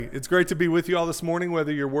It's great to be with you all this morning,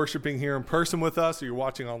 whether you're worshiping here in person with us or you're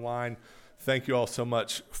watching online. Thank you all so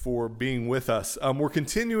much for being with us. We're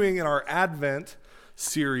continuing in our Advent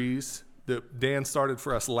series that Dan started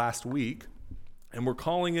for us last week, and we're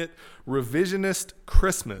calling it Revisionist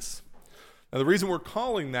Christmas. Now, the reason we're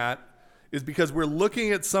calling that is because we're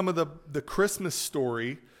looking at some of the Christmas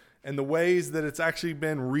story and the ways that it's actually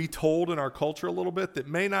been retold in our culture a little bit that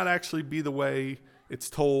may not actually be the way it's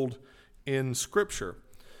told in Scripture.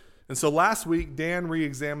 And so last week, Dan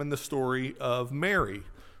re-examined the story of Mary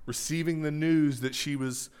receiving the news that she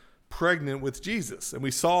was pregnant with Jesus. And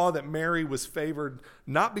we saw that Mary was favored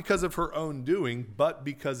not because of her own doing, but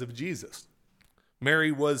because of Jesus.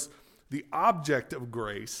 Mary was the object of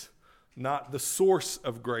grace, not the source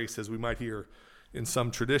of grace, as we might hear in some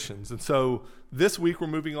traditions. And so this week, we're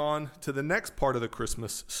moving on to the next part of the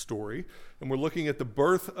Christmas story, and we're looking at the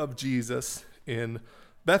birth of Jesus in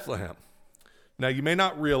Bethlehem. Now, you may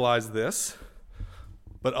not realize this,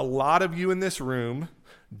 but a lot of you in this room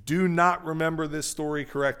do not remember this story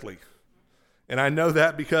correctly. And I know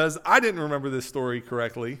that because I didn't remember this story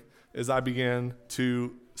correctly as I began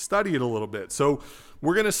to study it a little bit. So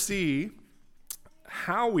we're going to see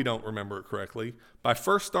how we don't remember it correctly by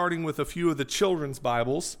first starting with a few of the children's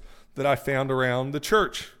Bibles that I found around the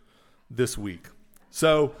church this week.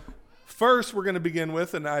 So first, we're going to begin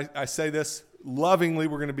with, and I say this lovingly,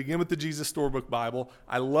 we're going to begin with the Jesus Storybook Bible.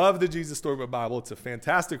 I love the Jesus Storybook Bible. It's a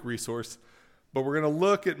fantastic resource, but we're going to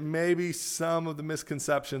look at maybe some of the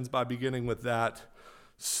misconceptions by beginning with that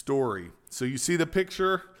story. So you see the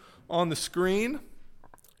picture on the screen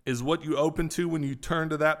is what you open to when you turn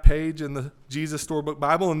to that page in the Jesus Storybook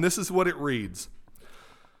Bible, and this is what it reads.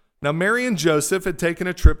 Now, Mary and Joseph had taken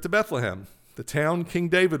a trip to Bethlehem, the town King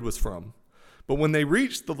David was from. But when they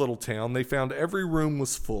reached the little town, they found every room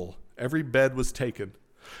was full. Every bed was taken.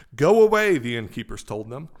 Go away, the innkeepers told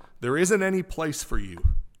them. There isn't any place for you.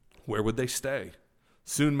 Where would they stay?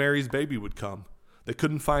 Soon Mary's baby would come. They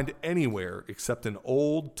couldn't find anywhere except an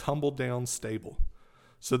old, tumble-down stable.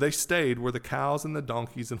 So they stayed where the cows and the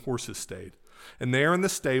donkeys and horses stayed. And there in the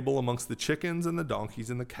stable, amongst the chickens and the donkeys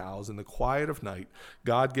and the cows, in the quiet of night,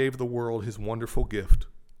 God gave the world his wonderful gift.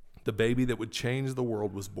 The baby that would change the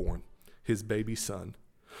world was born, his baby son.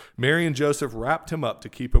 Mary and Joseph wrapped him up to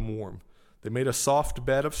keep him warm. They made a soft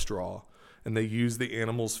bed of straw, and they used the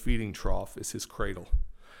animal's feeding trough as his cradle.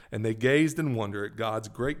 And they gazed in wonder at God's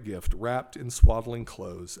great gift, wrapped in swaddling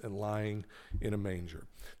clothes and lying in a manger.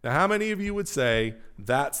 Now, how many of you would say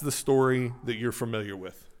that's the story that you're familiar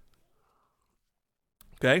with?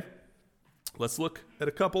 Okay, let's look at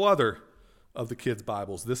a couple other of the kids'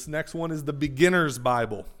 Bibles. This next one is the Beginner's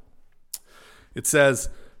Bible. It says,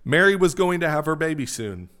 Mary was going to have her baby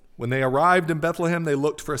soon. When they arrived in Bethlehem, they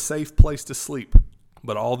looked for a safe place to sleep,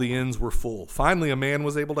 but all the inns were full. Finally, a man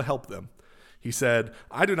was able to help them. He said,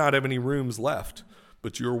 I do not have any rooms left,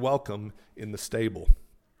 but you're welcome in the stable.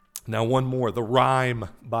 Now one more, the Rhyme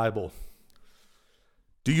Bible.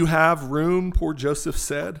 Do you have room, poor Joseph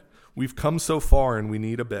said. We've come so far and we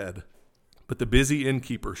need a bed. But the busy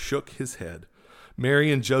innkeeper shook his head.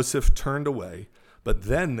 Mary and Joseph turned away, but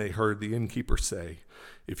then they heard the innkeeper say,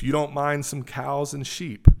 if you don't mind some cows and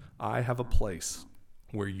sheep, I have a place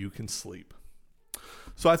where you can sleep.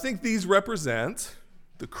 So I think these represent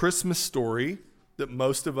the Christmas story that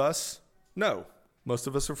most of us know, most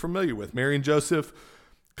of us are familiar with. Mary and Joseph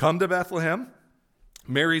come to Bethlehem.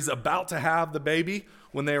 Mary's about to have the baby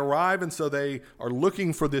when they arrive, and so they are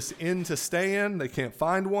looking for this inn to stay in. They can't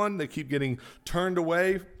find one. They keep getting turned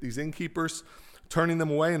away, these innkeepers turning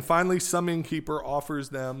them away, and finally some innkeeper offers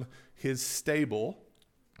them his stable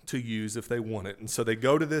to use if they want it. And so they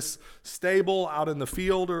go to this stable out in the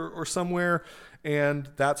field or somewhere, and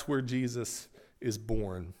that's where Jesus is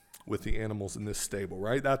born, with the animals in this stable,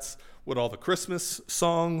 right? That's what all the Christmas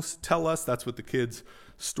songs tell us. That's what the kids'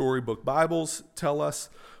 storybook Bibles tell us.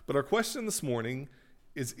 But our question this morning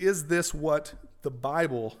is this what the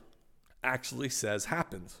Bible actually says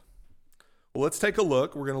happens? Well, let's take a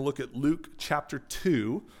look. We're going to look at Luke chapter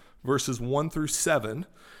 2, verses 1 through 7.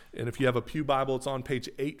 And if you have a pew Bible, it's on page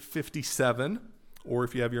 857. Or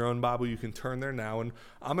if you have your own Bible, you can turn there now. And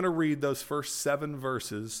I'm going to read those first 7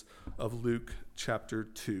 verses of Luke chapter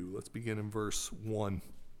 2. Let's begin in verse 1.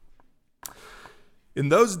 In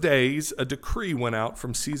those days, a decree went out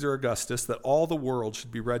from Caesar Augustus that all the world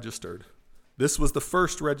should be registered. This was the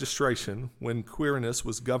first registration when Quirinius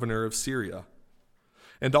was governor of Syria.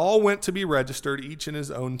 And all went to be registered, each in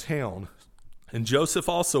his own town. And Joseph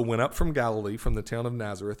also went up from Galilee, from the town of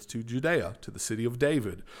Nazareth, to Judea, to the city of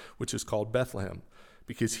David, which is called Bethlehem,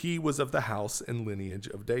 because he was of the house and lineage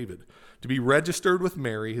of David, to be registered with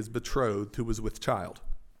Mary, his betrothed, who was with child.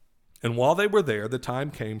 And while they were there, the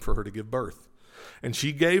time came for her to give birth. And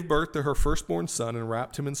she gave birth to her firstborn son and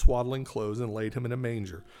wrapped him in swaddling clothes and laid him in a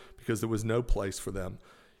manger because there was no place for them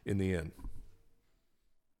in the inn.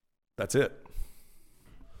 That's it.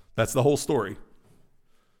 That's the whole story.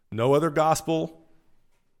 No other gospel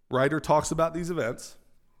writer talks about these events.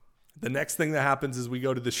 The next thing that happens is we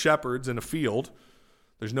go to the shepherds in a field.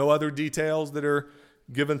 There's no other details that are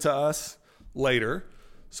given to us later.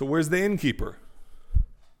 So where's the innkeeper?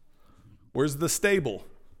 Where's the stable?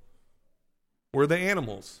 Where are the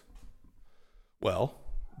animals? Well,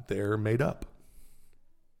 they're made up.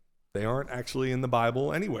 They aren't actually in the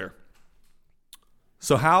Bible anywhere.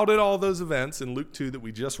 So how did all those events in Luke 2 that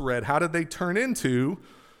we just read, how did they turn into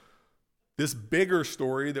this bigger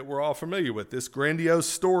story that we're all familiar with? This grandiose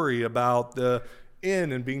story about the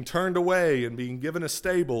inn and being turned away and being given a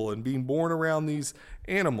stable and being born around these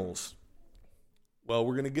animals. Well,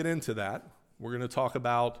 we're going to get into that. We're going to talk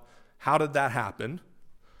about how did that happen,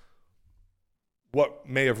 what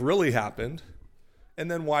may have really happened, and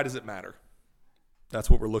then why does it matter? That's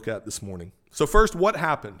what we're looking at this morning. So first, what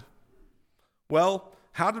happened? Well,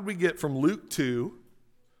 how did we get from Luke 2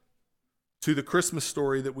 to the Christmas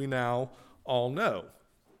story that we now all know?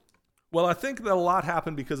 Well, I think that a lot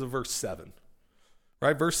happened because of verse 7.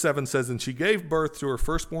 Right? Verse 7 says, "And she gave birth to her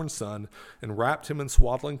firstborn son and wrapped him in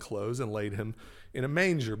swaddling clothes and laid him in a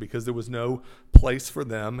manger because there was no place for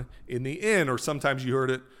them in the inn." Or sometimes you heard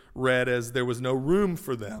it read as there was no room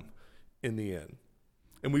for them in the inn.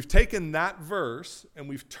 And we've taken that verse and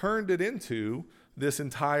we've turned it into this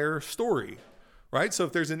entire story, right? So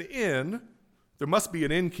if there's an inn, there must be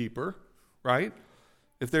an innkeeper, right?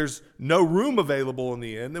 If there's no room available in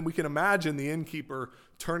the inn, then we can imagine the innkeeper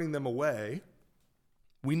turning them away.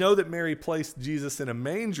 We know that Mary placed Jesus in a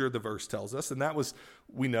manger, the verse tells us, and that was,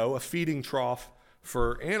 we know, a feeding trough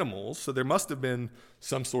for animals. So there must have been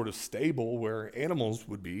some sort of stable where animals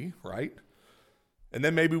would be, right? And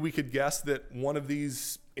then maybe we could guess that one of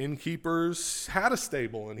these innkeepers had a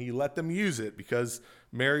stable and he let them use it because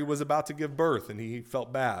Mary was about to give birth and he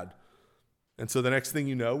felt bad. And so the next thing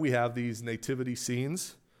you know, we have these nativity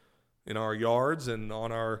scenes in our yards and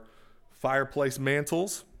on our fireplace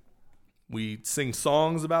mantles. We sing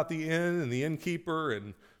songs about the inn and the innkeeper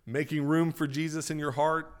and making room for Jesus in your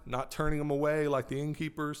heart, not turning him away like the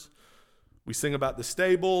innkeepers. We sing about the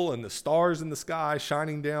stable and the stars in the sky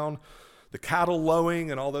shining down, the cattle lowing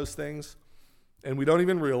and all those things. And we don't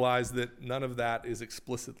even realize that none of that is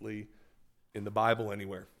explicitly in the Bible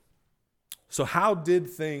anywhere. So how did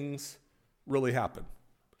things really happen?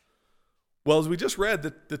 Well, as we just read,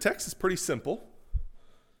 the text is pretty simple.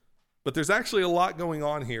 But there's actually a lot going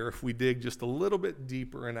on here if we dig just a little bit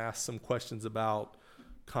deeper and ask some questions about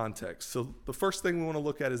context. So the first thing we want to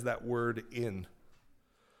look at is that word inn.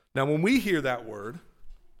 Now, when we hear that word,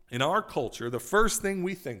 in our culture, the first thing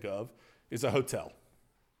we think of is a hotel,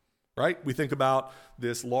 right? We think about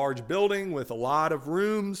this large building with a lot of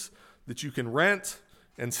rooms that you can rent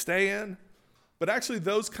and stay in. But actually,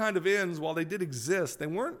 those kind of inns, while they did exist, they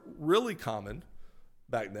weren't really common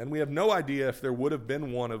back then. We have no idea if there would have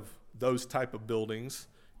been one of those type of buildings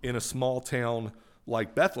in a small town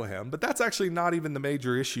like Bethlehem, but that's actually not even the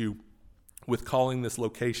major issue with calling this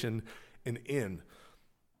location an inn.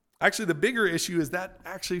 Actually, the bigger issue is that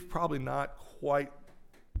actually probably not quite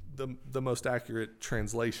the most accurate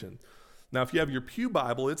translation. Now, if you have your Pew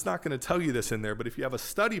Bible, it's not going to tell you this in there, but if you have a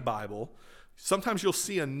study Bible, sometimes you'll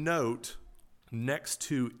see a note next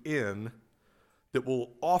to inn that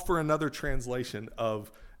will offer another translation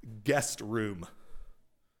of guest room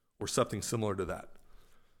or something similar to that.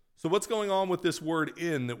 So what's going on with this word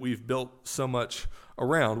inn that we've built so much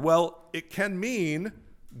around? Well, it can mean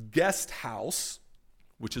guest house,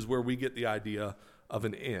 which is where we get the idea of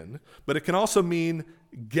an inn, but it can also mean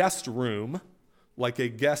guest room, like a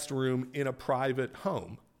guest room in a private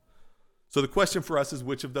home. So the question for us is,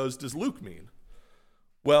 which of those does Luke mean?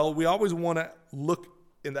 Well, we always want to look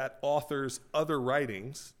in that author's other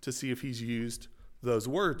writings to see if he's used those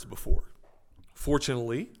words before.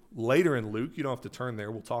 Fortunately, later in Luke, you don't have to turn there,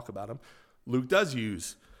 we'll talk about them, Luke does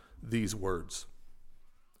use these words.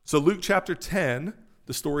 So Luke chapter 10,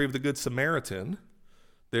 the story of the Good Samaritan,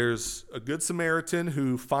 there's a Good Samaritan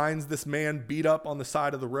who finds this man beat up on the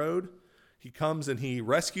side of the road. He comes and he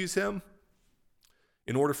rescues him.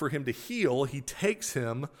 In order for him to heal, he takes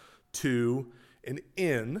him to an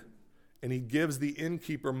inn and he gives the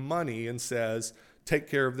innkeeper money and says, take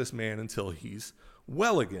care of this man until he's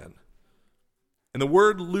well again. And the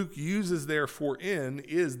word Luke uses there for inn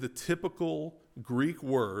is the typical Greek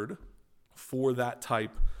word for that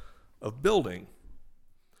type of building.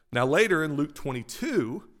 Now later in Luke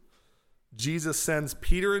 22, Jesus sends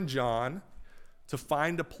Peter and John to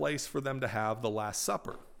find a place for them to have the Last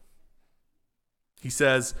Supper. He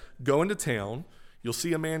says, go into town. You'll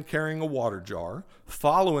see a man carrying a water jar.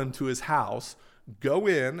 Follow him to his house. Go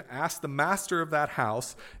in, ask the master of that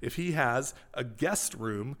house if he has a guest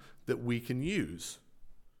room that we can use.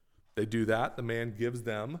 They do that. The man gives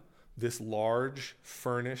them this large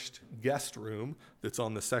furnished guest room that's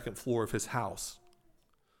on the second floor of his house.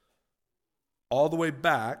 All the way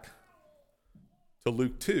back to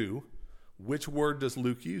Luke 2, which word does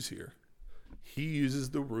Luke use here? He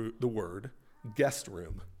uses the word guest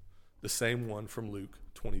room, the same one from Luke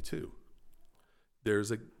 22.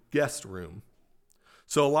 There's a guest room.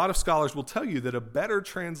 So a lot of scholars will tell you that a better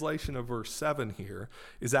translation of verse 7 here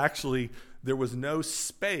is actually there was no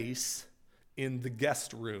space in the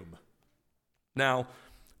guest room. Now,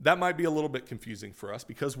 that might be a little bit confusing for us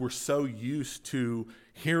because we're so used to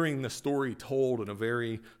hearing the story told in a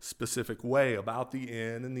very specific way about the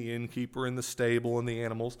inn and the innkeeper and the stable and the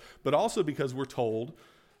animals, but also because we're told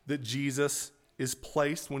that Jesus is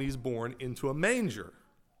placed when he's born into a manger.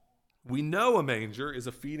 We know a manger is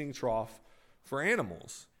a feeding trough for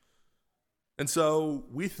animals. And so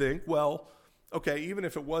we think, well, okay, even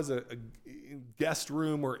if it was a guest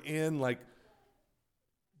room or inn, like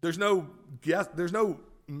there's no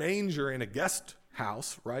manger in a guest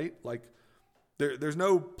house, right? Like there's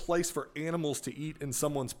no place for animals to eat in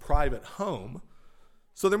someone's private home.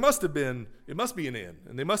 So it must be an inn,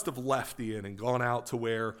 and they must have left the inn and gone out to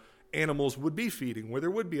where animals would be feeding, where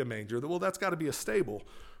there would be a manger. Well, that's got to be a stable,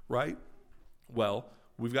 right? Well,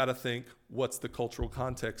 we've got to think, what's the cultural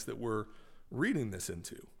context that we're reading this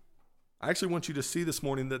into? I actually want you to see this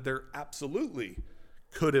morning that there absolutely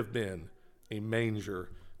could have been a manger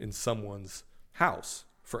in someone's house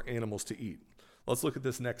for animals to eat. Let's look at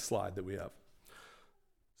this next slide that we have.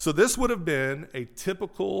 So this would have been a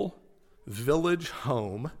typical village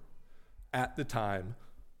home at the time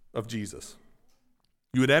of Jesus.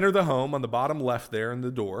 You would enter the home on the bottom left there in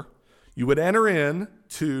the door. You would enter in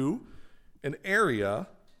to an area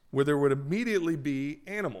where there would immediately be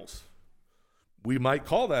animals. We might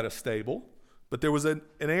call that a stable, but there was an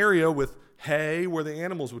area with hay where the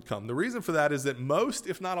animals would come. The reason for that is that most,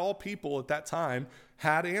 if not all people at that time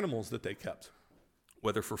had animals that they kept,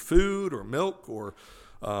 whether for food or milk or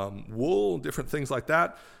wool, different things like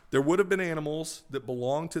that. There would have been animals that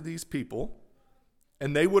belonged to these people,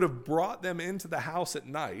 and they would have brought them into the house at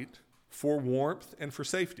night for warmth and for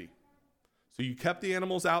safety. So you kept the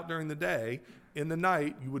animals out during the day. In the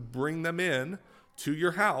night, you would bring them in to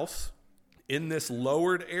your house in this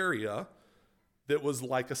lowered area that was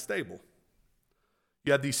like a stable.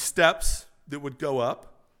 You had these steps that would go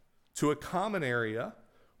up to a common area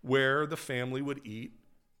where the family would eat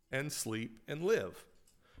and sleep and live.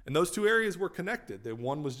 And those two areas were connected. The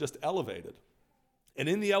one was just elevated. And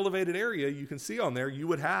in the elevated area, you can see on there, you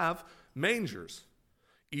would have mangers,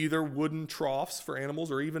 either wooden troughs for animals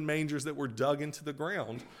or even mangers that were dug into the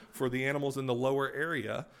ground for the animals in the lower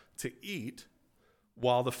area to eat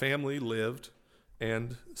while the family lived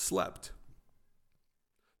and slept.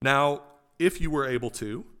 Now, if you were able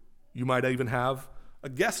to, you might even have a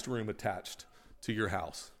guest room attached to your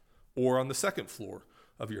house or on the second floor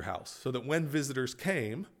of your house so that when visitors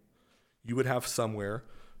came, you would have somewhere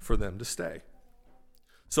for them to stay.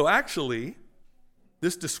 So actually,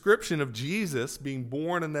 this description of Jesus being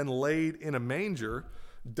born and then laid in a manger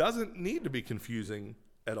doesn't need to be confusing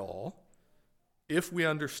at all if we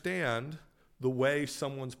understand the way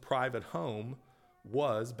someone's private home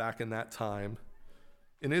was back in that time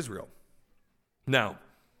in Israel. Now,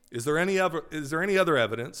 is there any other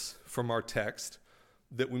evidence from our text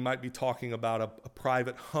that we might be talking about a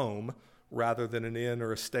private home rather than an inn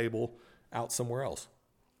or a stable out somewhere else?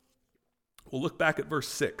 We'll look back at verse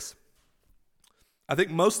 6. I think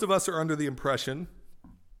most of us are under the impression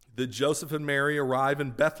that Joseph and Mary arrive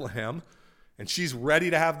in Bethlehem and she's ready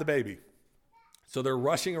to have the baby. So they're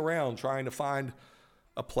rushing around trying to find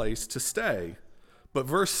a place to stay. But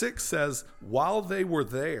verse 6 says, while they were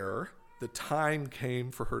there, the time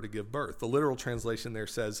came for her to give birth. The literal translation there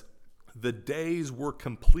says, the days were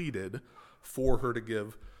completed for her to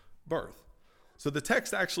give birth. So the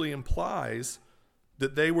text actually implies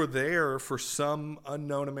that they were there for some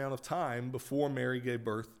unknown amount of time before Mary gave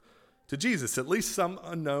birth to Jesus, at least some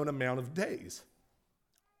unknown amount of days.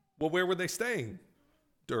 Well, where were they staying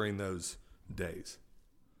during those days?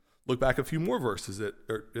 Look back a few more verses at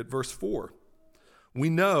verse 4. We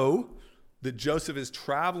know that Joseph is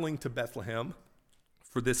traveling to Bethlehem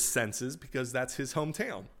for this census because that's his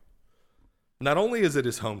hometown. Not only is it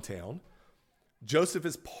his hometown, Joseph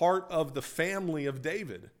is part of the family of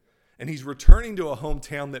David. And he's returning to a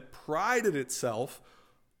hometown that prided itself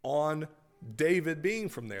on David being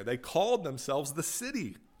from there. They called themselves the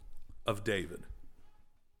city of David.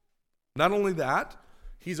 Not only that,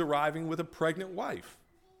 he's arriving with a pregnant wife.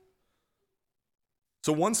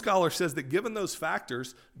 So one scholar says that given those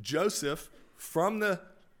factors, Joseph, from the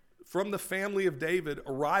family of David,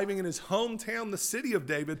 arriving in his hometown, the city of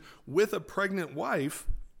David, with a pregnant wife,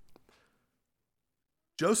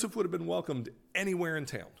 Joseph would have been welcomed anywhere in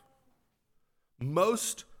town.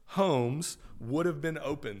 Most homes would have been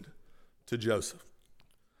opened to Joseph.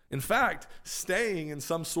 In fact, staying in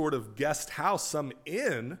some sort of guest house, some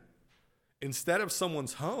inn, instead of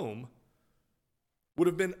someone's home, would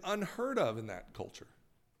have been unheard of in that culture.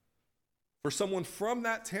 For someone from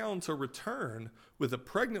that town to return with a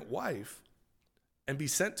pregnant wife and be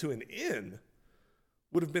sent to an inn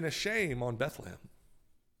would have been a shame on Bethlehem.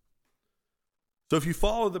 So if you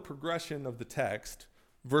follow the progression of the text,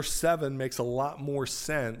 verse 7 makes a lot more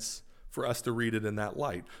sense for us to read it in that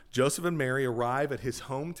light. Joseph and Mary arrive at his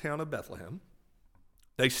hometown of Bethlehem.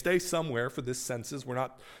 They stay somewhere for this census. We're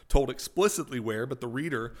not told explicitly where, but the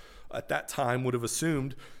reader at that time would have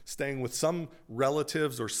assumed staying with some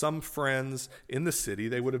relatives or some friends in the city.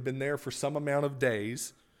 They would have been there for some amount of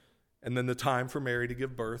days, and then the time for Mary to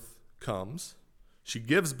give birth comes. She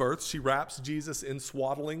gives birth. She wraps Jesus in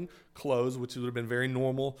swaddling clothes, which would have been very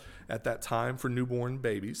normal at that time for newborn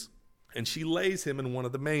babies, and she lays him in one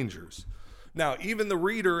of the mangers. Now, even the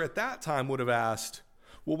reader at that time would have asked,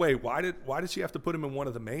 well, wait, why did she have to put him in one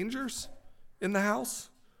of the mangers in the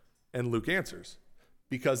house? And Luke answers,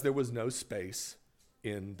 because there was no space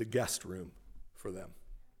in the guest room for them.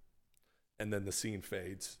 And then the scene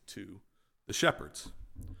fades to the shepherds.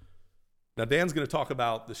 Now, Dan's going to talk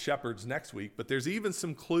about the shepherds next week, but there's even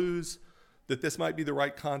some clues that this might be the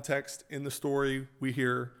right context in the story we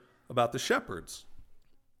hear about the shepherds.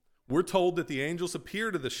 We're told that the angels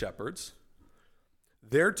appear to the shepherds.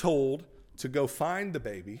 They're told to go find the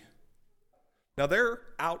baby. Now they're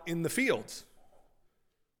out in the fields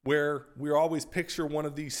where we always picture one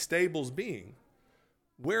of these stables being.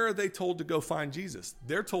 Where are they told to go find Jesus?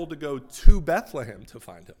 They're told to go to Bethlehem to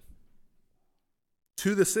find him,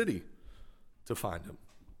 to the city to find him.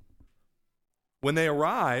 When they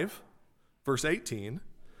arrive, verse 18,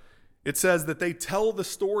 it says that they tell the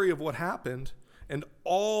story of what happened, and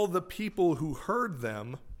all the people who heard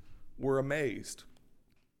them were amazed.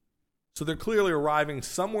 So they're clearly arriving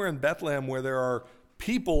somewhere in Bethlehem where there are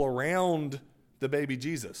people around the baby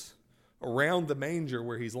Jesus, around the manger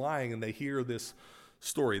where he's lying, and they hear this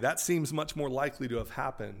story. That seems much more likely to have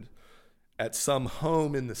happened at some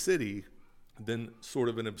home in the city than sort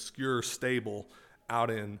of an obscure stable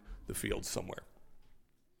out in the fields somewhere.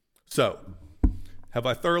 So, have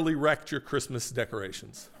I thoroughly wrecked your Christmas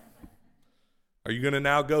decorations? Are you going to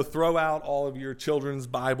now go throw out all of your children's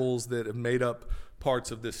Bibles that have made up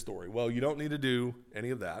parts of this story? Well, you don't need to do any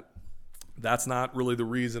of that. That's not really the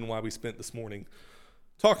reason why we spent this morning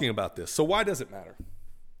talking about this. So why does it matter?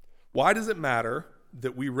 Why does it matter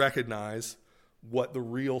that we recognize what the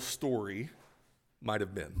real story might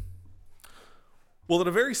have been? Well, at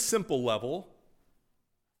a very simple level,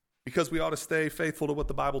 because we ought to stay faithful to what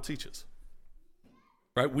the Bible teaches.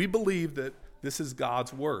 Right? We believe that this is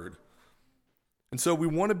God's word. And so we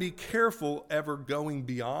want to be careful ever going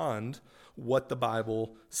beyond what the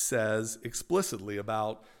Bible says explicitly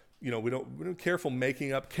about, we're not careful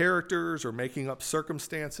making up characters or making up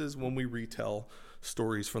circumstances when we retell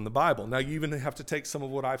stories from the Bible. Now, you even have to take some of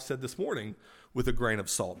what I've said this morning with a grain of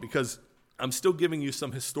salt, because I'm still giving you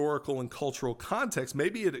some historical and cultural context.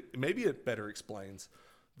 Maybe it better explains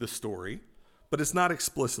the story, but it's not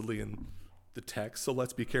explicitly in the text, so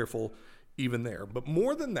let's be careful even there. But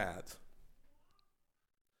more than that,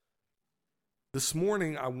 this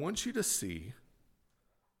morning, I want you to see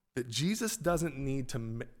that Jesus doesn't need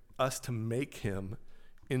us to make him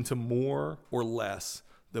into more or less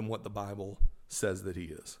than what the Bible says that he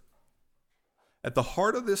is. At the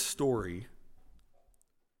heart of this story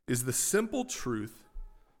is the simple truth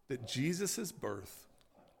that Jesus' birth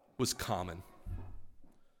was common.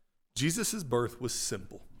 Jesus' birth was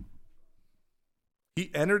simple.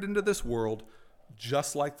 He entered into this world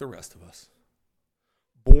just like the rest of us.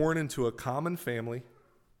 Born into a common family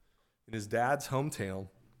in his dad's hometown,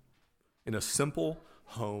 in a simple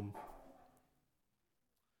home.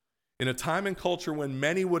 In a time and culture when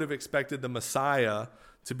many would have expected the Messiah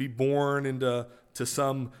to be born into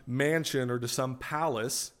some mansion or to some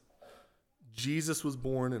palace, Jesus was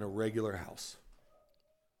born in a regular house.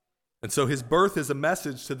 And so his birth is a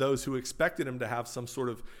message to those who expected him to have some sort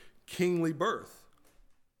of kingly birth.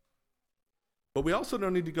 But we also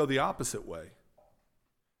don't need to go the opposite way.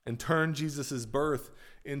 and turn Jesus' birth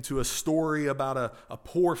into a story about a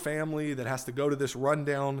poor family that has to go to this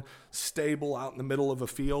rundown stable out in the middle of a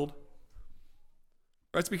field.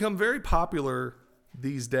 It's become very popular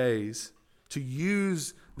these days to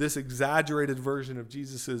use this exaggerated version of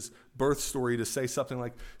Jesus' birth story to say something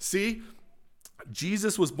like, see,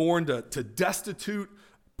 Jesus was born to destitute,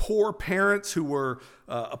 poor parents who were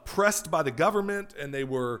oppressed by the government, and they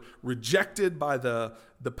were rejected by the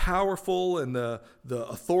powerful and the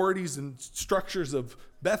authorities and structures of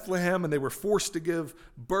Bethlehem, and they were forced to give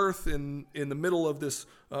birth in the middle of this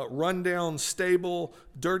rundown stable,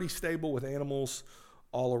 dirty stable with animals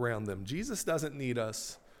all around them. Jesus doesn't need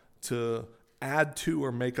us to add to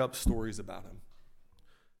or make up stories about him.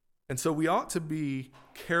 And so we ought to be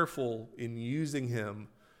careful in using him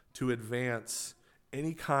to advance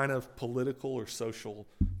any kind of political or social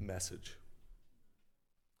message.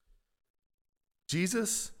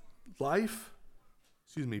 Jesus' birth,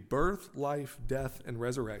 life, death, and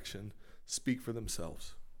resurrection speak for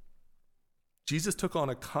themselves. Jesus took on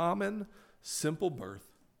a common, simple birth,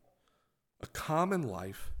 a common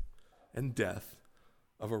life and death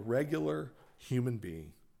of a regular human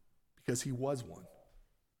being because he was one.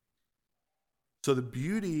 So the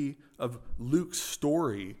beauty of Luke's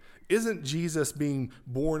story isn't Jesus being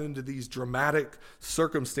born into these dramatic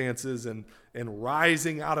circumstances and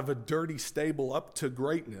rising out of a dirty stable up to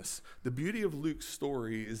greatness. The beauty of Luke's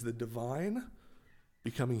story is the divine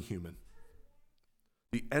becoming human.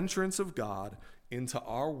 The entrance of God into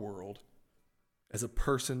our world as a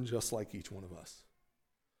person just like each one of us.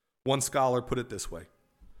 One scholar put it this way: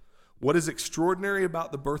 what is extraordinary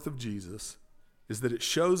about the birth of Jesus is that it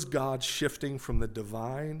shows God shifting from the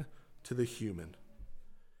divine to the human.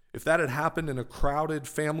 If that had happened in a crowded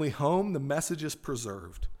family home, the message is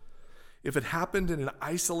preserved. If it happened in an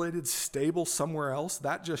isolated stable somewhere else,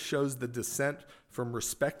 that just shows the descent from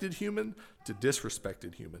respected human to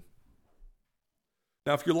disrespected human.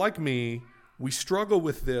 Now, if you're like me, we struggle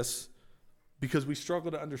with this because we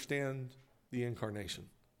struggle to understand the incarnation.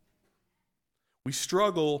 We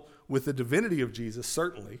struggle with the divinity of Jesus,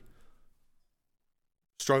 certainly,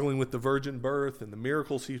 struggling with the virgin birth and the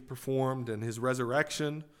miracles he performed and his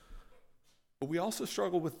resurrection. But we also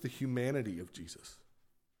struggle with the humanity of Jesus.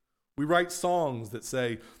 We write songs that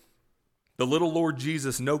say, "The little Lord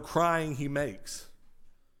Jesus, no crying he makes,"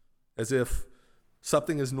 as if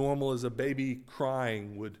something as normal as a baby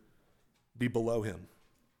crying would be below him.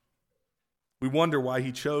 We wonder why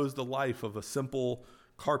he chose the life of a simple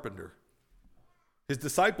carpenter. His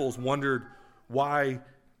disciples wondered why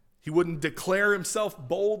he wouldn't declare himself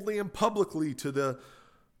boldly and publicly to the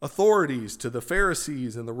authorities, to the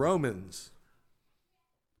Pharisees and the Romans.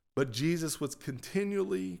 But Jesus was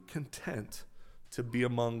continually content to be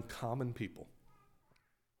among common people.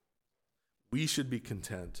 We should be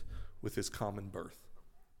content with his common birth,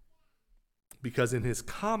 because in his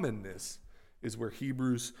commonness is where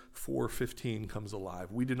Hebrews 4:15 comes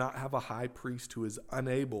alive. We do not have a high priest who is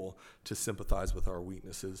unable to sympathize with our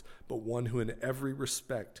weaknesses, but one who in every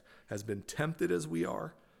respect has been tempted as we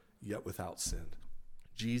are, yet without sin.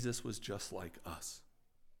 Jesus was just like us,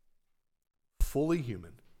 fully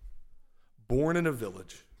human, born in a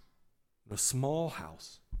village, in a small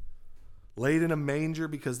house, laid in a manger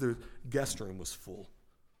because their guest room was full,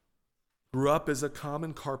 grew up as a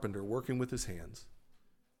common carpenter working with his hands.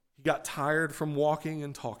 He got tired from walking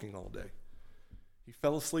and talking all day. He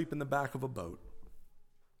fell asleep in the back of a boat.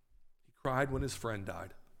 He cried when his friend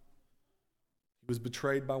died. He was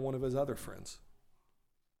betrayed by one of his other friends.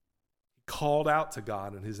 He called out to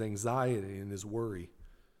God in his anxiety and his worry.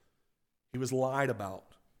 He was lied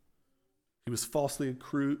about. He was falsely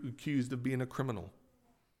accused of being a criminal.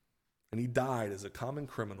 And he died as a common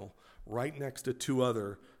criminal right next to two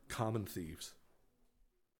other common thieves.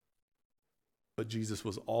 But Jesus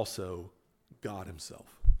was also God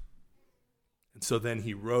himself. And so then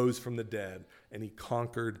he rose from the dead and he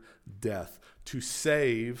conquered death to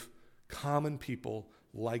save common people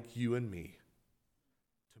like you and me,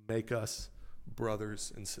 to make us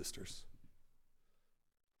brothers and sisters.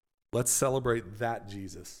 Let's celebrate that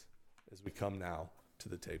Jesus as we come now to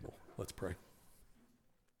the table. Let's pray.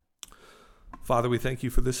 Father, we thank you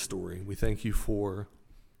for this story. We thank you for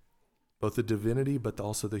both the divinity but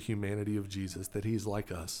also the humanity of Jesus, that he's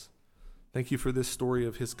like us. Thank you for this story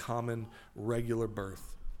of his common, regular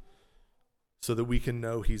birth, so that we can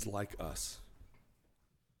know he's like us.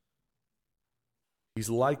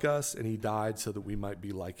 He's like us, and he died so that we might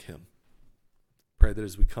be like him. Pray that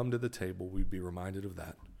as we come to the table, we'd be reminded of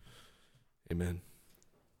that. Amen.